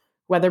switch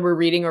whether we're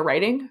reading or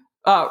writing.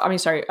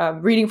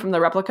 Reading from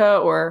the replica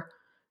or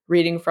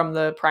reading from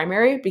the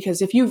primary,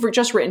 because if you've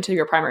just written to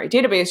your primary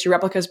database, your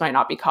replicas might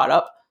not be caught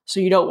up. So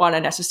you don't want to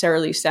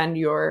necessarily send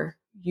your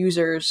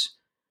users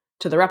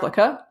to the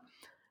replica.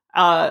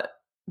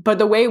 But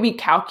the way we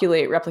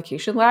calculate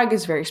replication lag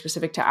is very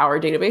specific to our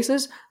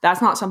databases.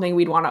 That's not something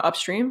we'd want to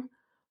upstream,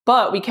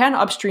 but we can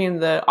upstream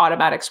the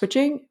automatic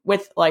switching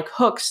with like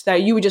hooks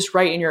that you would just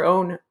write in your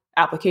own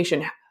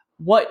application.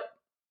 When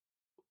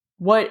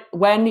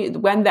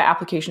the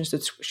applications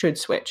should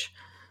switch.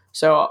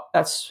 So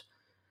that's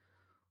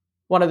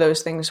one of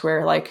those things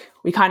where like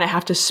we kind of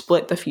have to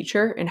split the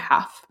feature in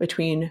half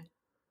between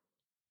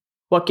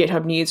what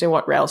GitHub needs and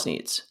what Rails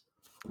needs.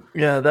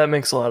 Yeah, that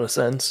makes a lot of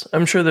sense.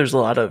 I'm sure there's a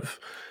lot of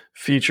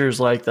features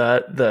like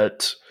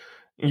that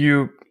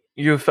you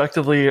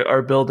effectively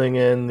are building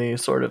in the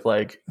sort of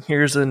like,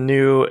 here's a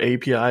new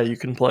API you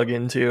can plug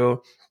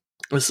into.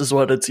 This is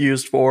what it's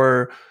used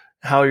for.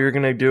 How you're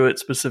going to do it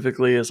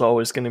specifically is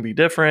always going to be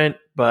different,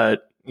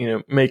 but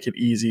make it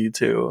easy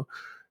to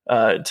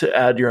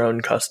add your own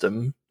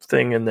custom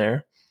thing in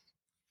there.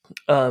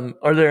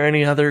 Are there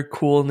any other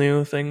cool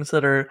new things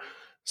that are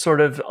sort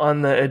of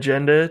on the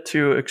agenda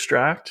to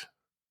extract?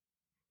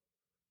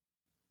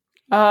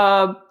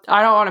 I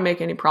don't want to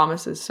make any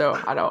promises, so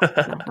I'm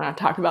not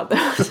talking about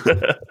those.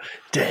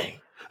 Dang.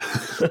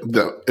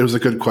 It was a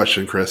good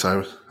question, Chris.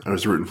 I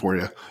was rooting for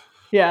you.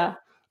 Yeah.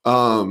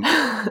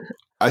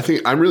 I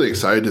think I'm really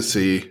excited to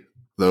see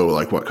though,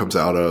 like what comes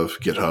out of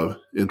GitHub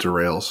into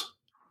Rails.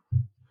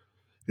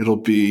 It'll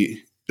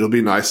be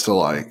nice to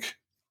like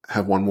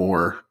have one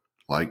more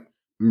like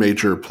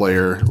major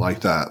player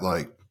like that,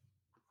 like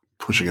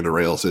pushing into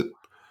Rails.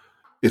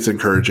 It's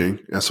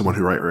encouraging as someone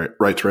who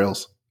writes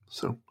Rails.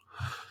 So,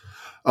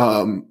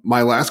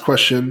 My last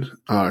question,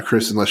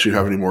 Chris, unless you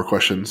have any more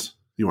questions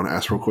you want to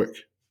ask real quick.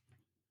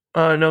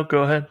 No,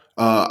 go ahead.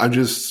 I'm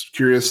just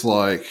curious,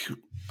 like,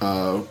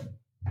 so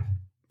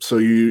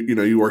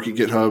you work at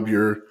GitHub,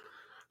 you're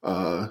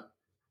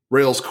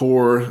Rails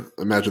core.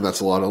 Imagine that's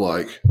a lot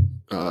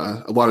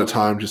of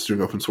time just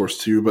doing open source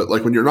too. But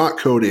like when you're not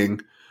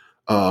coding,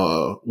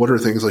 what are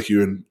things like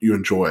you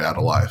enjoy out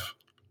of life?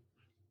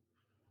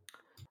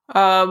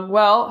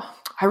 Well,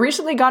 I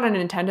recently got a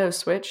Nintendo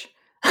Switch.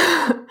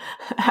 And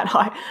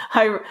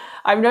I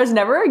was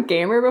never a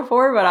gamer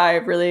before, but I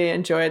really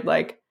enjoyed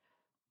like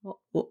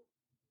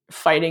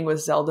fighting with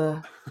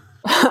Zelda.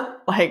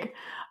 Like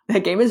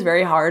the game is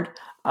very hard.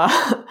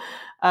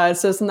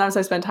 So sometimes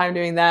I spend time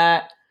doing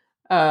that.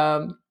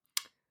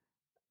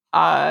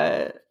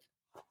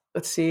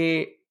 Let's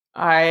see.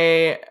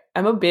 I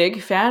am a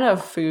big fan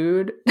of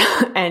food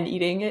and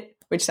eating it,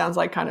 which sounds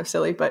like kind of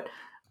silly, but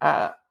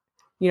I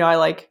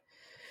like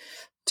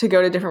to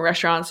go to different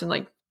restaurants and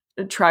like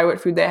try what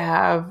food they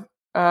have,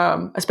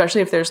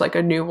 especially if there's like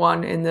a new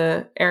one in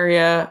the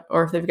area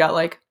or if they've got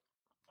like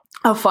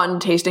a fun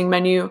tasting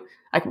menu.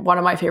 Like one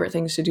of my favorite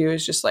things to do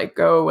is just like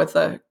go with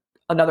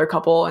another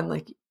couple and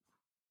like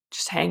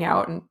just hang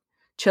out and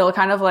chill.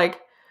 Kind of like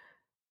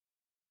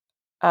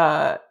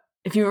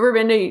if you've ever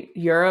been to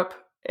Europe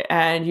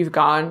and you've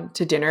gone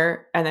to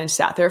dinner and then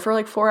sat there for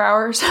like 4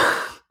 hours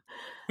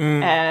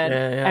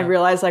and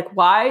realized like,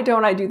 why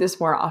don't I do this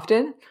more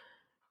often?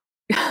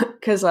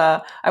 Because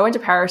I went to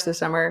Paris this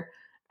summer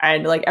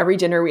and like every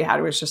dinner we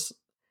had was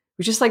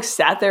we just like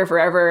sat there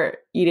forever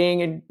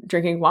eating and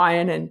drinking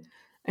wine and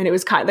it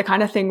was the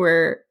kind of thing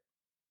where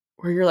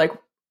you're like,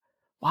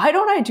 why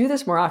don't I do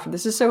this more often?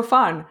 This is so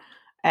fun.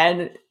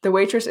 And the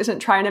waitress isn't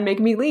trying to make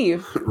me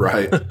leave.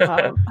 Right.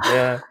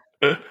 Yeah.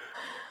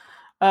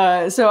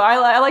 So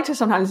I like to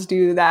sometimes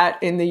do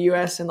that in the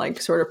US and like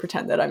sort of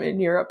pretend that I'm in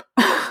Europe.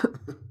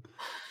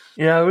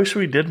 Yeah, I wish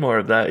we did more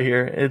of that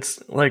here.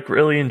 It's like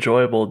really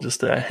enjoyable just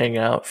to hang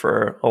out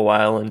for a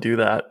while and do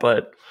that,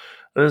 but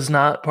it is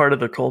not part of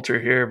the culture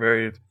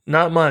here,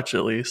 not much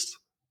at least.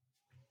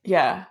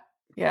 Yeah.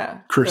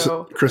 Chris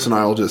and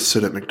I will just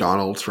sit at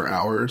McDonald's for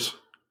hours.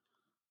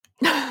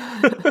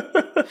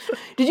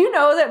 Did you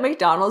know that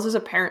McDonald's is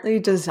apparently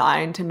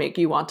designed to make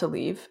you want to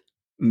leave?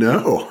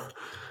 No.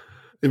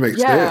 It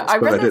makes sense. Yeah, I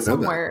read didn't that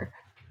somewhere.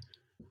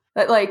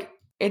 That like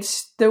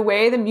it's the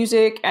way the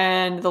music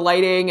and the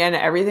lighting and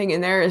everything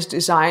in there is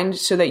designed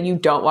so that you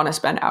don't want to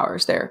spend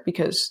hours there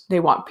because they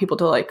want people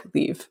to like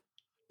leave.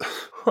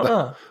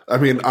 Huh. I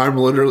mean,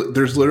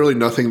 there's literally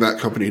nothing that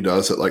company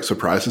does that like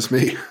surprises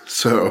me.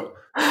 So,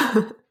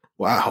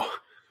 wow.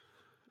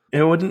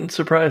 It wouldn't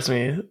surprise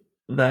me.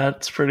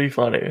 That's pretty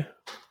funny.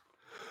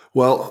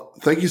 Well,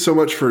 thank you so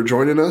much for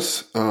joining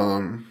us.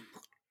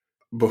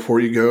 Before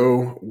you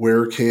go,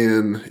 where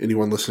can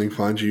anyone listening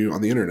find you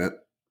on the internet?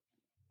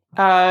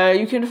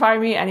 You can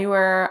find me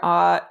anywhere,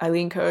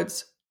 Eileen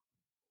Codes.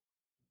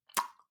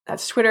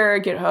 That's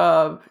Twitter,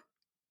 GitHub,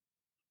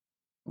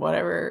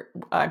 whatever,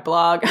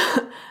 blog.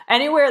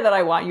 Anywhere that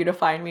I want you to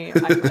find me,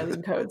 I'm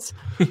Eileen Codes.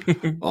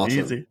 Awesome.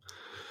 Easy.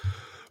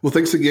 Well,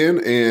 thanks again.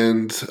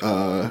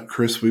 And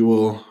Chris, we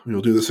will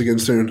do this again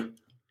soon.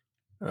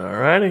 All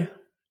righty.